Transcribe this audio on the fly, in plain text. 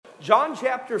John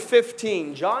chapter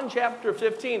 15. John chapter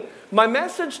 15. My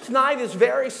message tonight is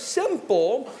very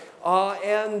simple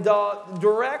and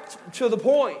direct to the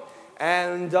point.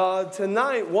 And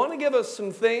tonight, I want to give us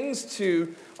some things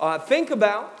to think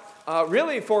about,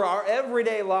 really for our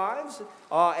everyday lives,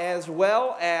 as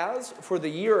well as for the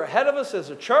year ahead of us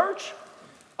as a church,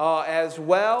 as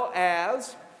well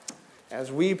as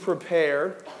we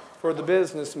prepare for the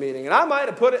business meeting. And I might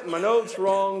have put it in my notes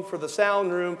wrong for the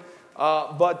sound room,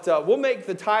 but we'll make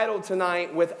the title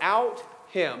tonight, Without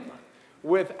Him.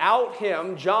 Without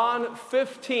Him, John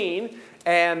 15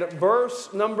 and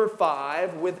verse number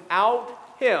 5, without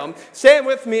Him. Stand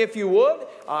with me if you would,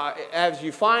 as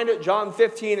you find it, John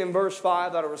 15 and verse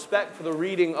 5, out of respect for the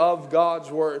reading of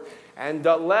God's Word. And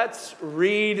let's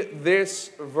read this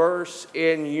verse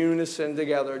in unison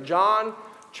together. John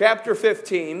chapter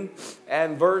 15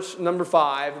 and verse number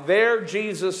 5. There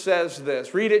Jesus says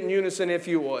this. Read it in unison if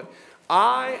you would.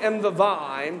 I am the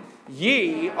vine,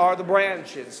 ye are the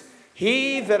branches.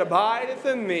 He that abideth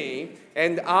in me,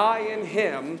 and I in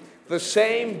him, the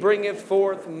same bringeth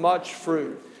forth much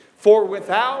fruit. For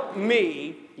without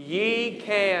me ye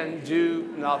can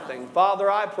do nothing.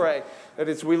 Father, I pray that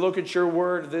as we look at your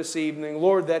word this evening,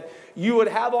 Lord, that you would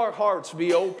have our hearts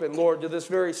be open, Lord, to this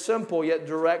very simple yet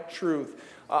direct truth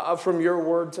from your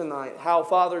word tonight. How,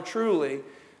 Father, truly,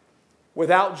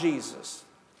 without Jesus,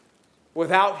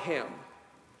 without Him,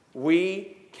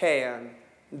 we can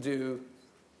do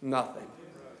nothing.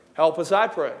 Help us, I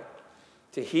pray,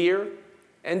 to hear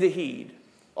and to heed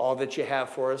all that you have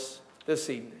for us this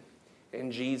evening. In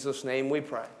Jesus' name we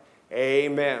pray.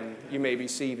 Amen. You may be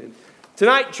seated.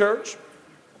 Tonight, church,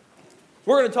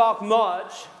 we're going to talk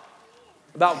much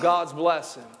about God's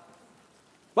blessing.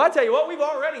 But I tell you what, we've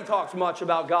already talked much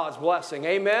about God's blessing.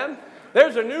 Amen?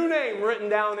 There's a new name written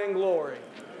down in glory.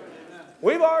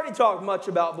 We've already talked much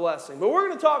about blessing. But we're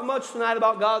going to talk much tonight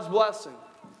about God's blessing.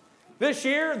 This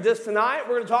tonight,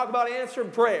 we're going to talk about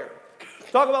answered prayer.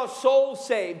 Talk about souls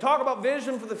saved. Talk about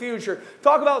vision for the future.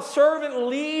 Talk about servant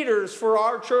leaders for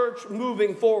our church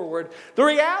moving forward. The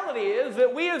reality is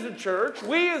that we as a church,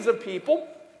 we as a people,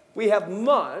 we have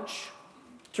much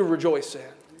to rejoice in.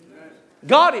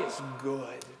 God is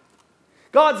good.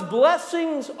 God's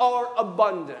blessings are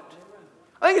abundant.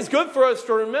 I think it's good for us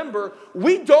to remember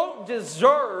we don't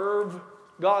deserve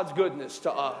God's goodness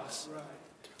to us.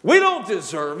 We don't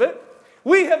deserve it.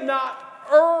 We have not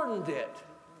earned it.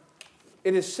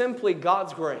 It is simply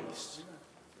God's grace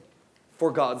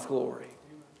for God's glory.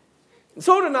 And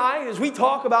so tonight, as we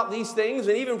talk about these things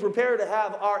and even prepare to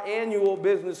have our annual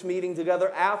business meeting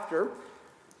together after,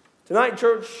 tonight,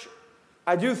 church,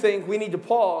 I do think we need to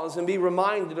pause and be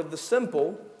reminded of the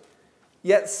simple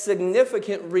yet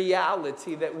significant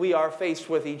reality that we are faced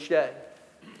with each day.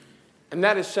 And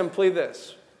that is simply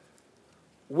this.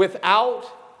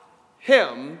 Without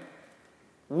Him,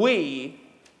 we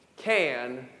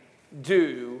can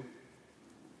do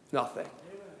nothing.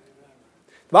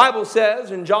 The Bible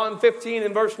says in John 15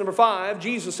 and verse number 5,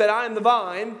 Jesus said, I am the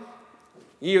vine,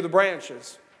 ye are the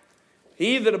branches.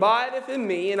 He that abideth in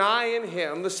me, and I in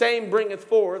him, the same bringeth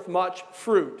forth much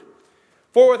fruit.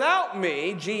 For without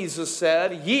me, Jesus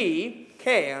said, ye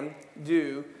can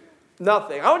do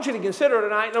nothing. I want you to consider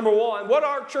tonight, number one, what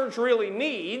our church really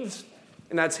needs,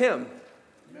 and that's Him.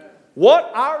 Amen.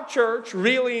 What our church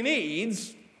really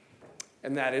needs,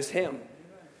 and that is Him.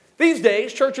 These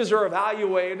days, churches are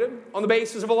evaluated on the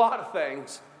basis of a lot of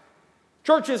things.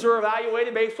 Churches are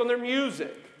evaluated based on their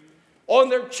music, on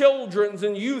their children's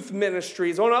and youth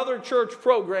ministries, on other church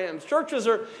programs. Churches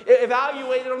are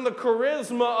evaluated on the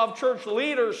charisma of church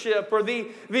leadership or the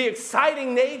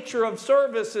exciting nature of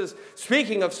services.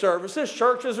 Speaking of services,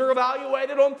 churches are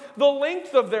evaluated on the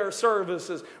length of their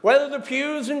services, whether the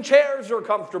pews and chairs are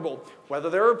comfortable, whether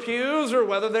there are pews or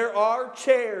whether there are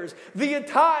chairs, the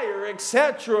attire,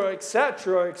 etc.,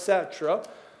 etc., etc.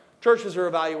 Churches are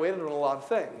evaluated on a lot of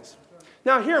things.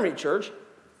 Now, hear me, church.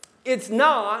 It's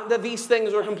not that these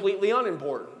things are completely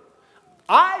unimportant.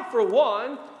 I, for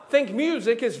one, think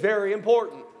music is very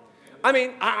important. I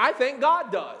mean, I think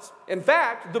God does. In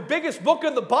fact, the biggest book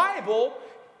in the Bible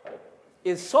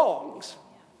is songs.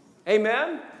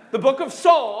 Amen? The book of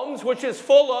Psalms, which is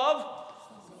full of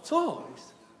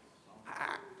songs.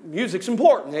 Music's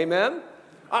important. Amen?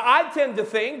 I tend to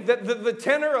think that the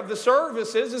tenor of the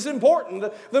services is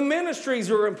important. The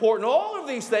ministries are important. All of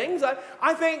these things,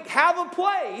 I think, have a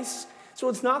place. So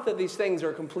it's not that these things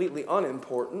are completely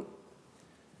unimportant.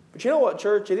 But you know what,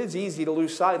 church? It is easy to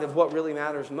lose sight of what really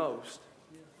matters most.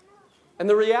 And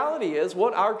the reality is,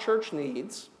 what our church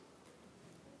needs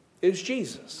is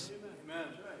Jesus.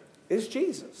 Is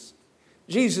Jesus.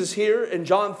 Jesus here in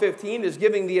John 15 is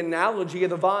giving the analogy of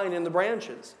the vine and the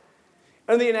branches.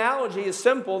 And the analogy is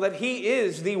simple, that He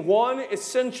is the one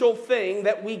essential thing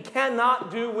that we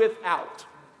cannot do without.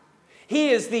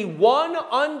 He is the one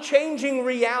unchanging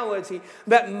reality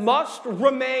that must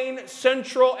remain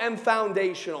central and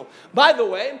foundational. By the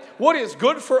way, what is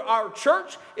good for our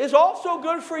church is also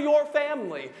good for your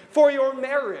family, for your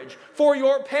marriage, for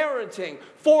your parenting,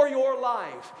 for your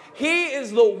life. He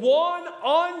is the one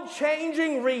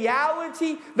unchanging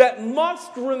reality that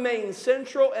must remain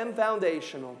central and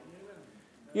foundational.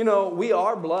 You know, we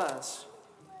are blessed.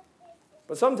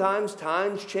 But sometimes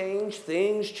times change,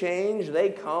 things change,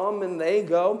 they come and they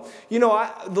go. You know,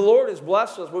 the Lord has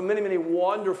blessed us with many, many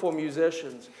wonderful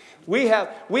musicians. We have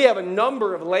a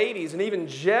number of ladies and even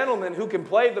gentlemen who can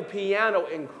play the piano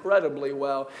incredibly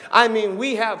well. I mean,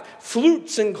 we have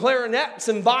flutes and clarinets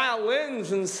and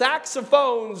violins and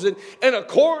saxophones and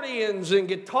accordions and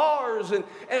guitars.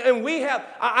 And we have,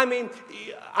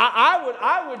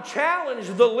 I would challenge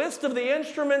the list of the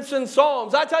instruments and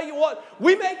psalms. I tell you what,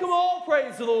 we make them all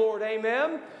praise the Lord,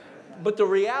 amen? But the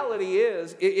reality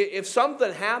is, if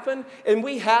something happened and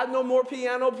we had no more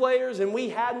piano players and we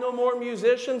had no more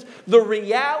musicians, the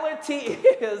reality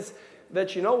is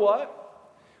that, you know what?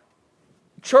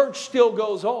 Church still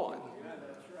goes on.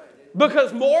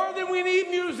 Because more than we need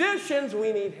musicians,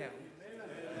 we need Him.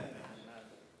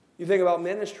 You think about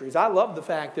ministries. I love the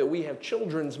fact that we have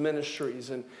children's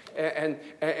ministries and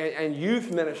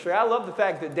youth ministry. I love the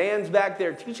fact that Dan's back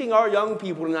there teaching our young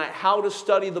people tonight how to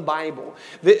study the Bible.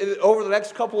 Over the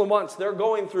next couple of months, they're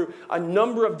going through a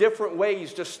number of different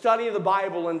ways to study the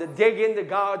Bible and to dig into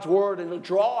God's Word and to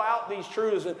draw out these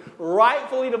truths and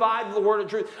rightfully divide the Word of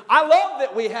truth. I love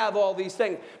that we have all these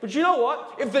things. But you know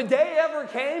what? If the day ever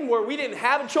came where we didn't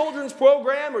have a children's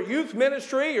program or youth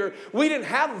ministry, or we didn't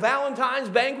have a Valentine's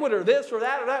banquet or this or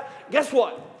that, guess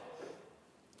what?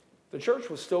 The church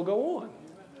will still go on.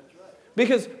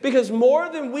 Because more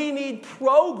than we need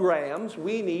programs,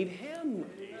 we need Him.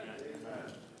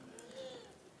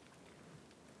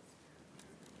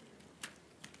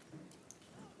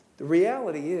 The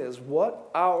reality is, what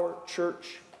our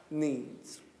church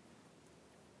needs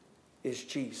is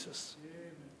Jesus.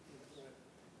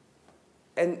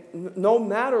 And no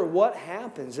matter what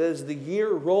happens as the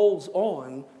year rolls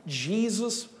on,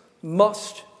 Jesus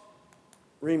must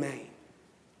remain.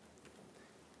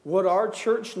 What our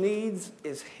church needs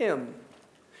is Him.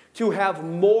 To have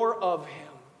more of Him.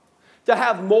 To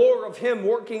have more of Him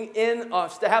working in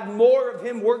us. To have more of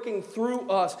Him working through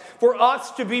us. For us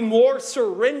to be more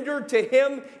surrendered to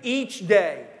Him each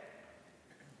day.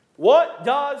 What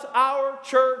does our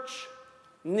church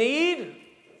need?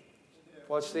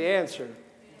 What's the answer?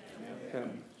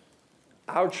 Him.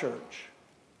 Our church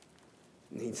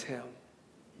needs Him.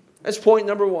 That's point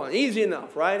number one. Easy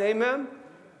enough, right? Amen?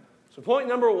 So point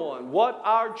number one, what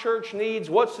our church needs,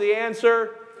 what's the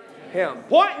answer? Him.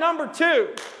 Point number two,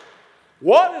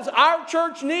 what does our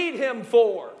church need Him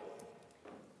for?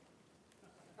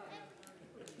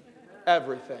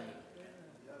 Everything.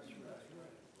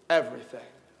 Everything.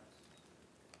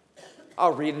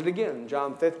 I'll read it again.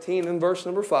 John 15 and verse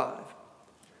number 5.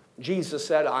 Jesus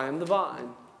said, I am the vine,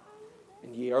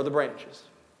 and ye are the branches.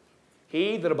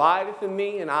 He that abideth in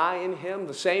me, and I in him,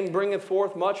 the same bringeth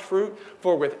forth much fruit.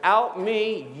 For without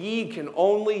me ye can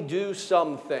only do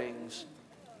some things.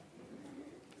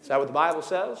 Is that what the Bible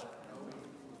says?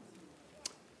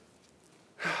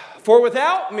 For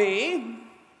without me,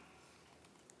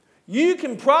 you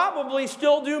can probably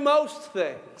still do most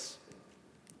things.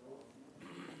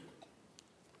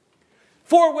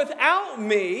 For without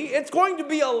me, it's going to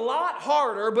be a lot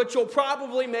harder, but you'll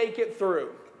probably make it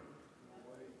through.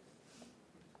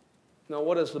 Now,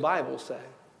 what does the Bible say?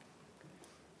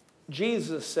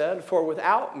 Jesus said, for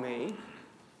without me,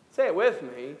 say it with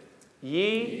me,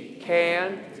 ye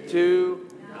can do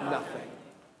nothing.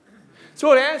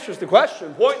 So it answers the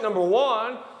question. Point number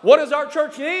one, what does our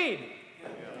church need?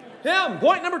 Him.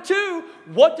 Point number two,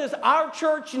 what does our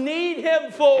church need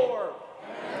Him for?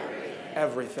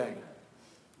 Everything.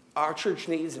 Our church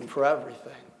needs Him for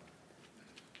everything.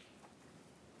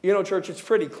 You know, church, it's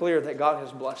pretty clear that God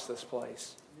has blessed this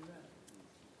place.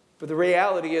 But the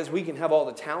reality is we can have all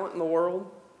the talent in the world.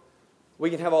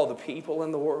 We can have all the people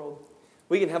in the world.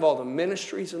 We can have all the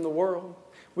ministries in the world.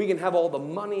 We can have all the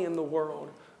money in the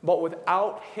world. But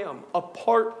without Him,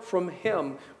 apart from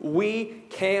Him, we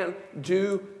can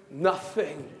do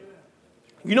nothing.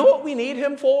 You know what we need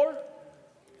Him for?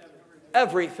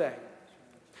 Everything.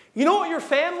 You know what your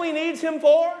family needs Him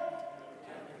for?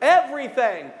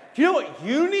 Everything. Do you know what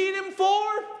you need Him for?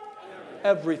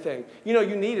 Everything. You know,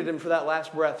 you needed Him for that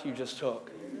last breath you just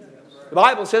took. The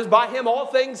Bible says, by him all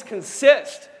things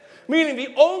consist. Meaning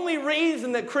the only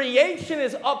reason that creation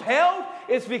is upheld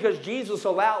is because Jesus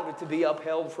allowed it to be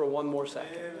upheld for one more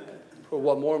second. For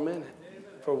one more minute.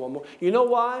 For one more. You know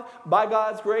why? By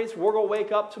God's grace, we're going to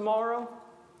wake up tomorrow?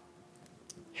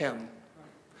 Him.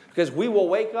 Because we will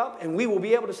wake up and we will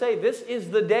be able to say, this is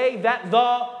the day that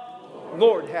the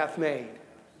Lord hath made.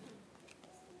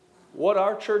 What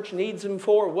our church needs him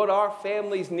for, what our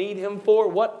families need him for,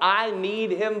 what I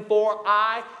need him for,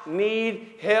 I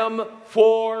need him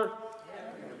for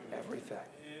everything.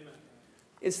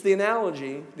 It's the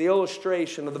analogy, the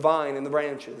illustration of the vine and the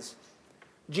branches.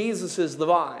 Jesus is the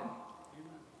vine.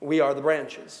 We are the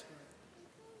branches.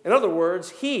 In other words,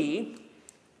 he,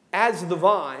 as the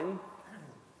vine,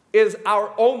 is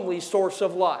our only source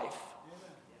of life.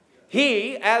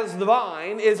 He, as the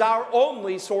vine, is our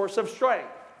only source of strength.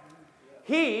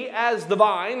 He, as the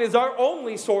vine, is our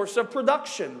only source of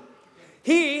production.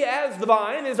 He, as the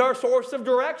vine, is our source of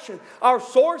direction, our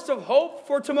source of hope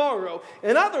for tomorrow.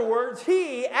 In other words,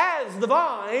 he, as the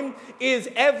vine, is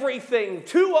everything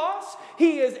to us.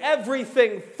 He is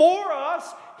everything for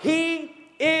us. He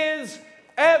is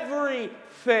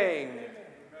everything.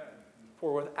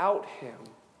 For without him,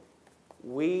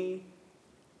 we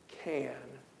can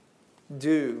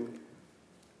do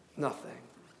nothing.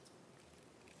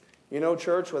 You know,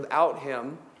 church, without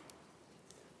him,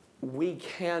 we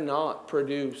cannot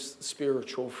produce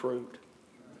spiritual fruit.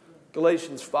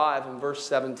 Galatians 5 and verse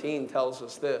 17 tells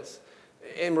us this.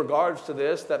 In regards to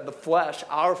this, that the flesh,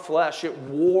 our flesh, it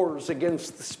wars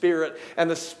against the spirit and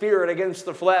the spirit against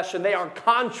the flesh, and they are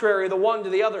contrary the one to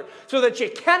the other, so that you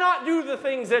cannot do the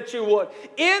things that you would.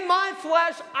 In my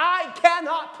flesh, I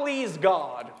cannot please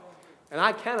God. And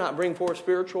I cannot bring forth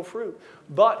spiritual fruit.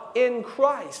 But in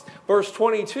Christ, verse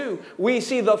 22, we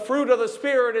see the fruit of the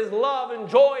Spirit is love and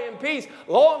joy and peace,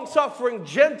 long-suffering,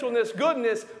 gentleness,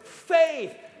 goodness,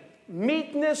 faith,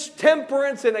 meekness,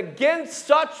 temperance, and against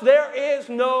such there is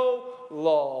no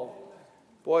law.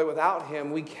 Boy, without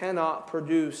him, we cannot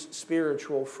produce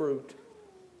spiritual fruit.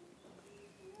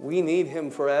 We need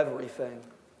him for everything.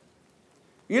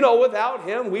 You know, without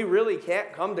him, we really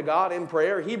can't come to God in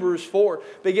prayer. Hebrews 4,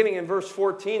 beginning in verse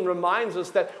 14, reminds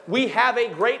us that we have a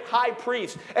great high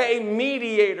priest, a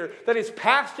mediator that is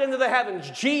passed into the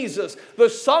heavens, Jesus, the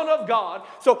Son of God.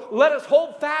 So let us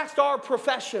hold fast our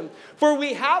profession. For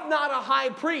we have not a high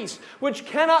priest which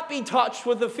cannot be touched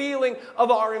with the feeling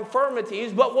of our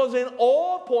infirmities, but was in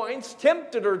all points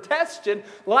tempted or tested,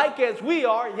 like as we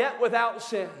are, yet without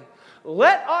sin.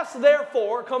 Let us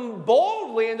therefore come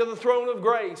boldly into the throne of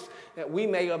grace, that we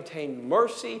may obtain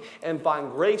mercy and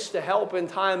find grace to help in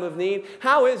time of need.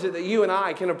 How is it that you and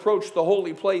I can approach the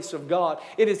holy place of God?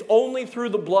 It is only through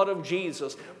the blood of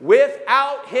Jesus.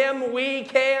 Without him we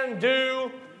can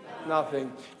do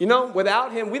nothing. You know,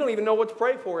 without him we don't even know what to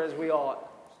pray for as we ought.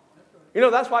 You know,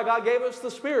 that's why God gave us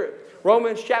the Spirit.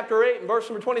 Romans chapter 8 and verse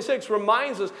number 26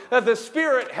 reminds us that the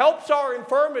Spirit helps our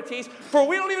infirmities, for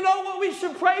we don't even know what we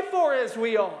should pray for as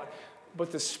we ought.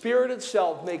 But the Spirit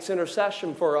itself makes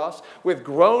intercession for us with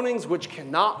groanings which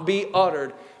cannot be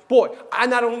uttered. Boy, I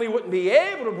not only wouldn't be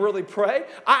able to really pray,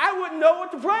 I wouldn't know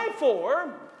what to pray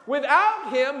for.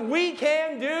 Without him, we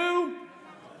can do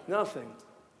nothing.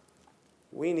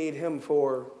 We need him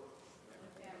for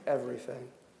everything.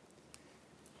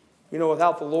 You know,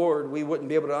 without the Lord, we wouldn't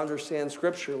be able to understand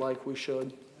Scripture like we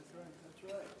should.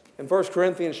 In 1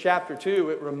 Corinthians chapter 2,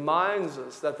 it reminds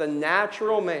us that the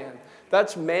natural man,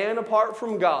 that's man apart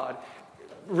from God,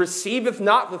 receiveth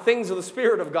not the things of the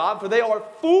Spirit of God, for they are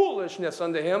foolishness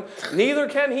unto him, neither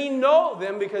can he know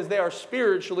them because they are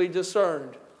spiritually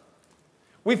discerned.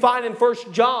 We find in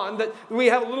 1 John that we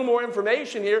have a little more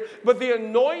information here, but the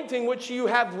anointing which you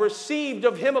have received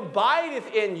of him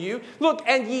abideth in you. Look,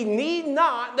 and ye need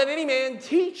not that any man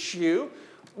teach you,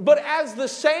 but as the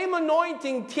same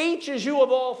anointing teaches you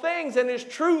of all things, and is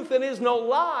truth and is no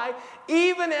lie,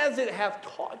 even as it hath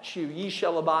taught you, ye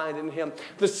shall abide in him.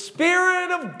 The Spirit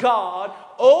of God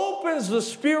opens the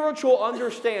spiritual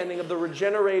understanding of the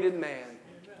regenerated man.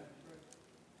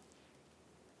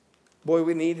 Boy,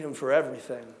 we need him for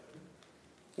everything.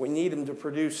 We need him to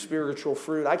produce spiritual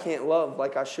fruit. I can't love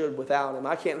like I should without him.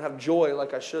 I can't have joy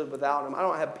like I should without him. I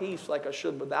don't have peace like I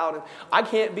should without him. I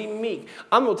can't be meek.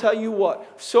 I'm going to tell you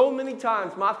what. So many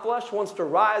times my flesh wants to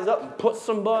rise up and put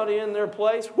somebody in their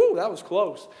place. Woo, that was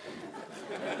close.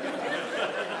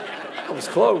 That was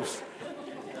close.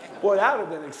 Boy, that would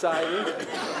have been exciting.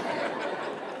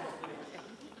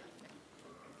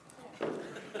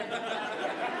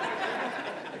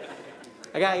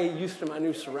 I got to get used to my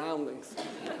new surroundings.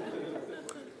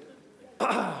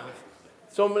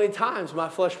 So many times my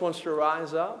flesh wants to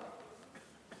rise up.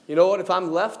 You know what? If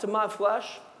I'm left to my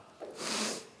flesh,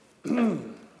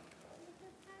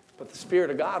 but the Spirit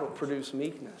of God will produce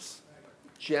meekness,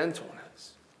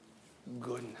 gentleness,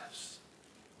 goodness.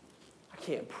 I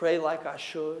can't pray like I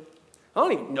should. I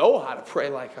don't even know how to pray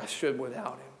like I should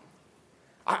without Him.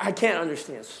 I can't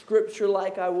understand Scripture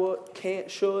like I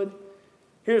should.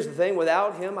 Here's the thing,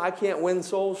 without Him, I can't win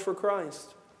souls for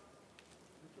Christ.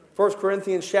 1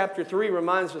 Corinthians chapter 3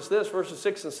 reminds us this, verses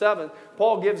 6 and 7.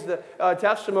 Paul gives the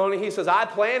testimony. He says, I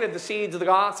planted the seeds of the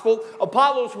gospel.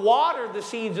 Apollos watered the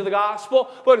seeds of the gospel.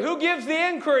 But who gives the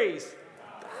increase?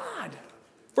 God.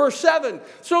 Verse 7.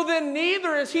 So then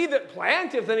neither is he that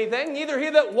planteth anything, neither he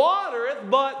that watereth,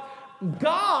 but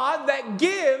God that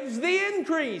gives the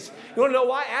increase. You want to know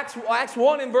why? Acts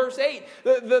 1 in verse 8.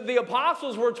 The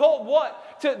apostles were told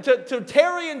what? To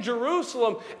tarry in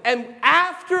Jerusalem. And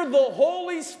after the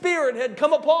Holy Spirit had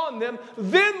come upon them,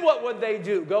 then what would they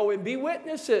do? Go and be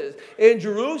witnesses in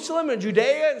Jerusalem and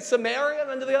Judea and Samaria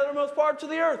and unto the uttermost parts of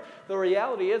the earth. The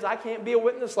reality is I can't be a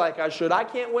witness like I should. I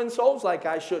can't win souls like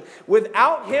I should.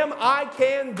 Without Him, I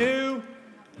can do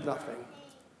nothing.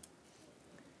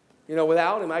 You know,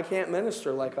 without Him, I can't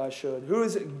minister like I should. Who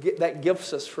is it that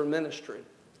gifts us for ministry?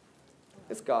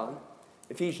 It's God.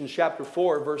 Ephesians chapter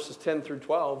 4, verses 10 through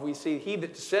 12, we see He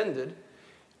that descended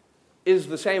is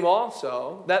the same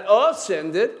also that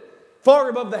ascended far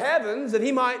above the heavens that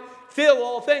He might fill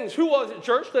all things. Who was it,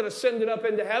 church, that ascended up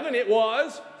into heaven? It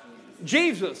was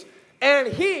Jesus. And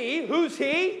He, who's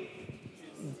He?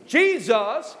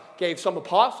 Jesus gave some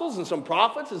apostles and some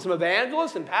prophets and some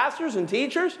evangelists and pastors and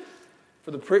teachers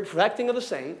for the perfecting of the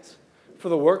saints, for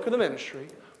the work of the ministry,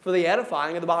 for the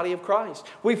edifying of the body of Christ.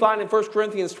 We find in 1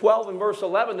 Corinthians 12 and verse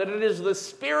 11 that it is the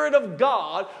Spirit of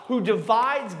God who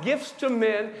divides gifts to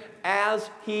men as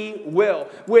He will.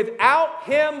 Without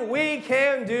Him, we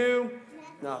can do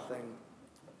nothing.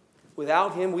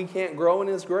 Without Him, we can't grow in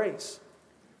His grace.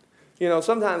 You know,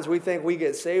 sometimes we think we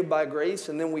get saved by grace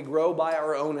and then we grow by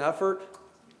our own effort.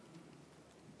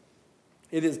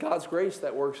 It is God's grace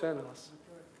that works in us.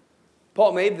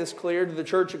 Paul made this clear to the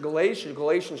church at Galatians,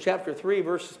 Galatians chapter 3,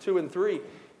 verses 2 and 3.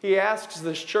 He asks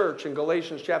this church in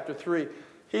Galatians chapter 3,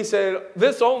 he said,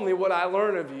 this only would I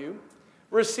learn of you.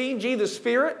 Received ye the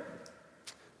Spirit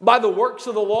by the works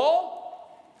of the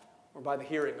law or by the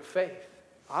hearing of faith?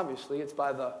 Obviously, it's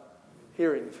by the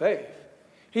hearing of faith.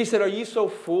 He said, are ye so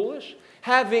foolish?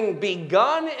 Having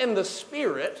begun in the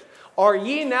Spirit, are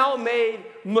ye now made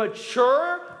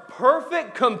mature,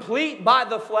 perfect, complete by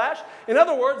the flesh? In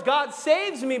other words, God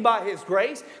saves me by His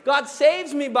grace. God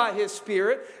saves me by His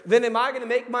Spirit. Then am I going to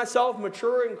make myself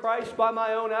mature in Christ by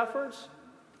my own efforts?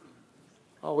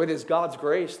 Oh, it is God's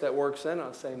grace that works in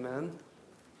us. Amen.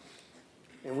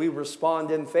 And we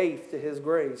respond in faith to His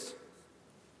grace.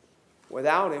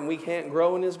 Without Him, we can't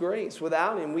grow in His grace.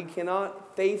 Without Him, we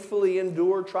cannot faithfully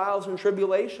endure trials and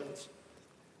tribulations.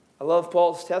 I love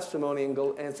Paul's testimony in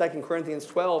 2 Corinthians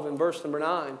 12 in verse number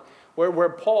 9, where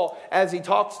Paul, as he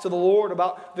talks to the Lord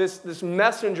about this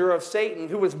messenger of Satan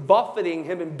who was buffeting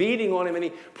him and beating on him, and he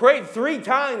prayed 3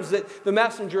 times that the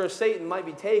messenger of Satan might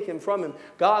be taken from him.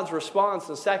 God's response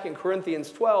in 2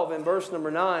 Corinthians 12 in verse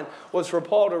number 9 was for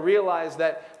Paul to realize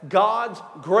that God's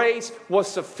grace was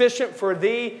sufficient for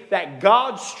thee, that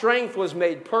God's strength was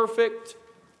made perfect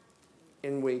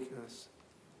in weakness.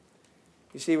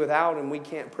 You see, without Him, we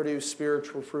can't produce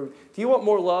spiritual fruit. Do you want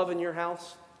more love in your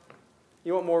house?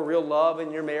 You want more real love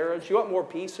in your marriage? You want more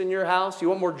peace in your house? You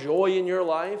want more joy in your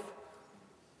life?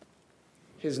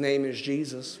 His name is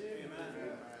Jesus.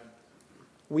 Amen.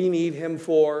 We need Him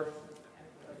for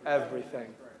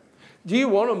everything. Do you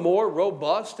want a more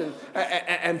robust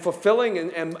and fulfilling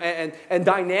and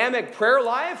dynamic prayer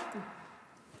life?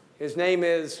 His name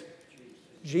is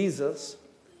Jesus.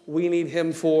 We need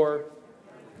Him for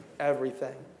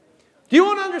everything. Do you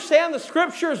want to understand the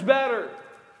Scriptures better?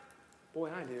 Boy,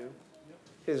 I do.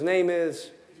 His name is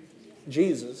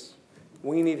Jesus.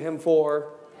 We need Him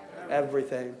for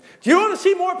everything. Do you want to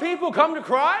see more people come to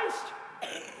Christ?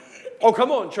 Oh, come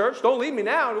on, church. Don't leave me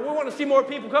now. Do we want to see more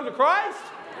people come to Christ?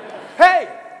 Hey,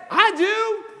 I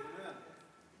do.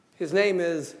 His name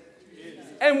is Jesus.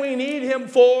 And we need Him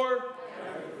for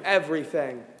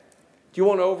everything. Do you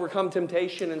want to overcome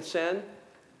temptation and sin?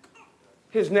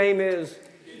 His name is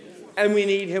Jesus. And we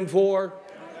need Him for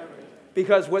everything.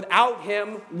 Because without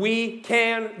Him, we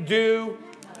can do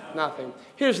nothing.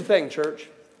 Here's the thing, church.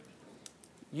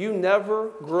 You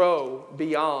never grow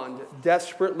beyond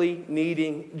desperately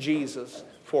needing Jesus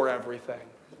for everything.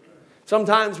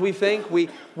 Sometimes we think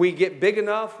we get big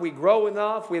enough, we grow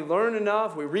enough, we learn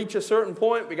enough, we reach a certain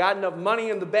point, we got enough money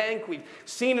in the bank, we've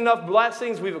seen enough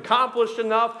blessings, we've accomplished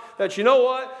enough that you know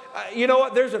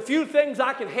what, there's a few things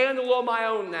I can handle on my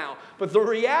own now. But the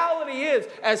reality is,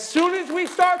 as soon as we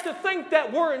start to think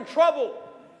that, we're in trouble.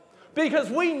 Because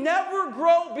we never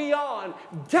grow beyond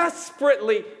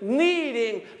desperately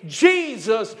needing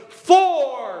Jesus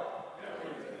for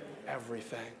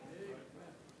everything.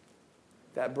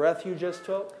 That breath you just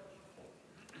took,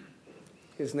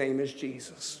 His name is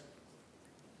Jesus.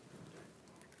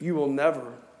 You will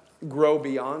never grow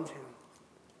beyond Him.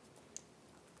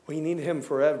 We need Him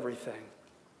for everything.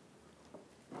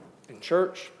 In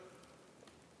church,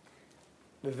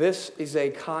 this is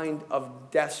a kind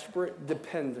of desperate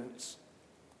dependence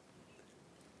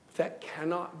that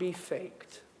cannot be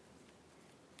faked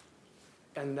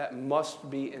and that must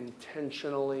be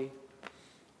intentionally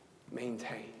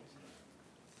maintained.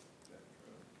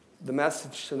 The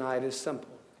message tonight is simple.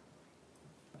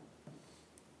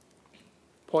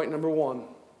 Point number 1.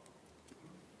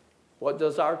 What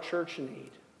does our church need?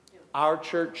 Our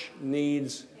church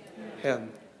needs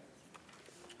Him.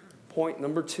 Point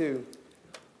number 2.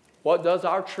 What does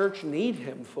our church need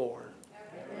Him for?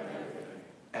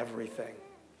 Everything.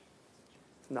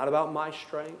 It's not about my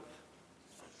strength.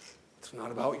 It's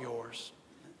not about yours.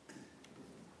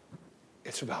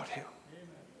 It's about Him.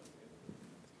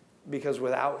 Because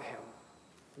without Him,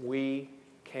 we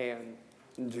can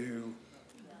do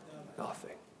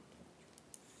nothing.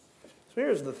 So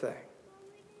here's the thing.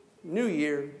 New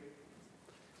year,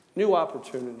 new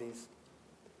opportunities.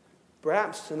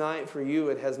 Perhaps tonight for you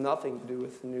it has nothing to do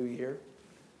with the new year.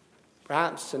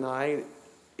 Perhaps tonight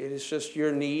it is just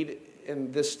your need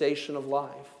in this station of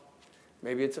life.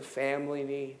 Maybe it's a family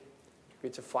need. Maybe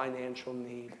it's a financial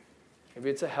need. Maybe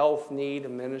it's a health need, a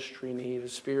ministry need, a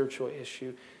spiritual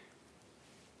issue.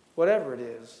 Whatever it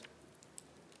is,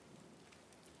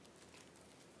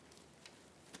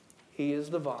 He is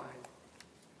the vine.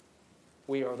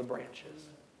 We are the branches.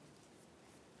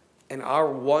 And our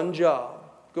one job,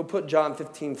 go put John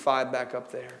 15:5 back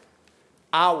up there.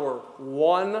 Our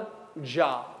one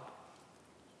job,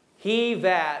 He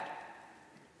that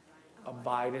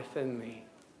abideth in me,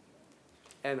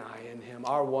 and I in Him.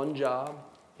 Our one job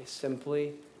is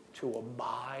simply to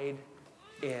abide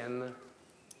in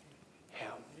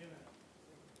Him.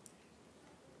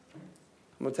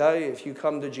 I'm going to tell you, if you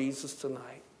come to Jesus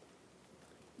tonight,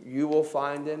 you will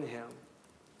find in Him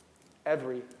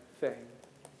everything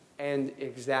and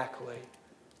exactly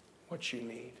what you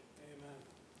need. Amen.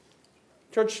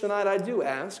 Church, tonight I do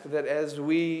ask that as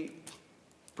we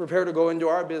prepare to go into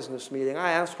our business meeting,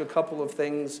 I ask a couple of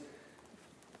things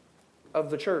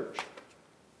of the church.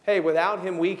 Hey, without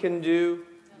Him we can do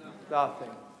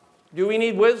nothing. Do we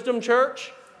need wisdom,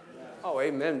 church? Oh,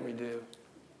 amen, we do.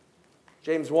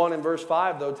 James 1 and verse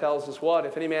 5, though, tells us what?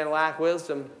 If any man lack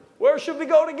wisdom, where should we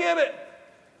go to get it?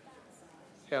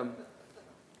 Him.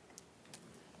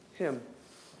 Him.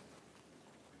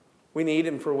 We need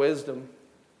Him for wisdom.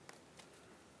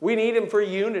 We need Him for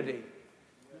unity.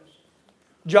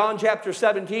 John chapter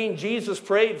 17, Jesus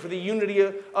prayed for the unity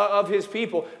of His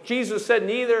people. Jesus said,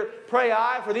 neither pray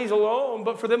I for these alone,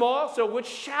 but for them also, which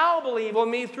shall believe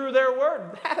on me through their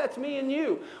word. That's me and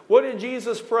you. What did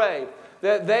Jesus pray?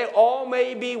 That they all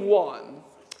may be one,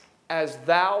 as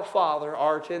thou, Father,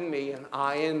 art in me and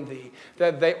I in thee.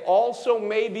 That they also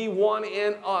may be one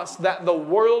in us, that the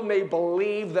world may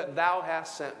believe that thou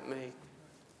hast sent me.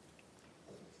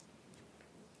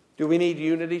 Do we need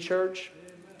unity, church?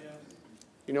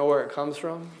 You know where it comes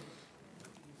from?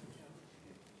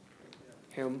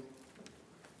 Him.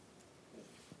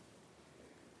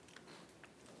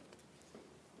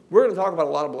 We're going to talk about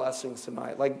a lot of blessings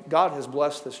tonight. Like, God has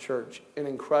blessed this church in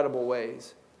incredible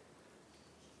ways.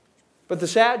 But the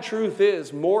sad truth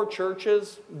is, more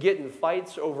churches get in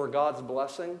fights over God's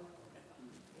blessing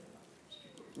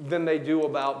than they do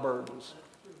about burdens.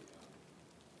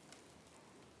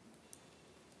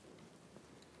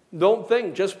 Don't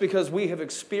think just because we have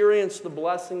experienced the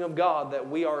blessing of God that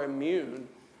we are immune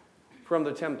from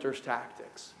the tempter's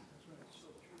tactics.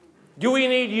 Do we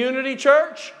need unity,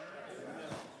 church?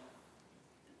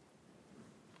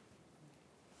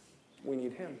 We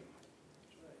need Him.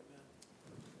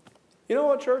 You know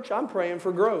what, church? I'm praying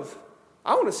for growth.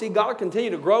 I want to see God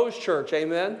continue to grow His church.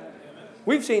 Amen?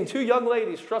 We've seen 2 young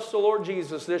ladies trust the Lord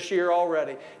Jesus this year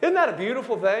already. Isn't that a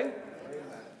beautiful thing?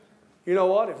 You know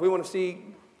what? If we want to see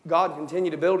God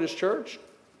continue to build His church,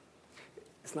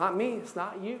 it's not me, it's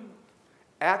not you.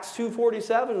 Acts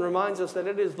 2:47 reminds us that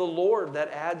it is the Lord that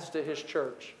adds to His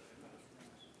church.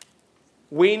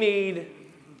 We need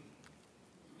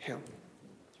Him.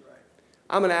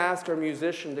 I'm going to ask our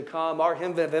musician to come. Our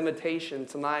hymn of invitation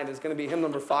tonight is going to be hymn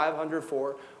number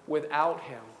 504, Without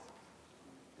Him.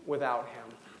 Without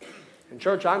Him. And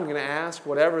church, I'm going to ask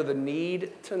whatever the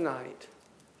need tonight,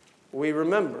 we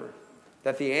remember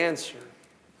that the answer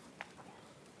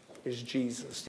is Jesus.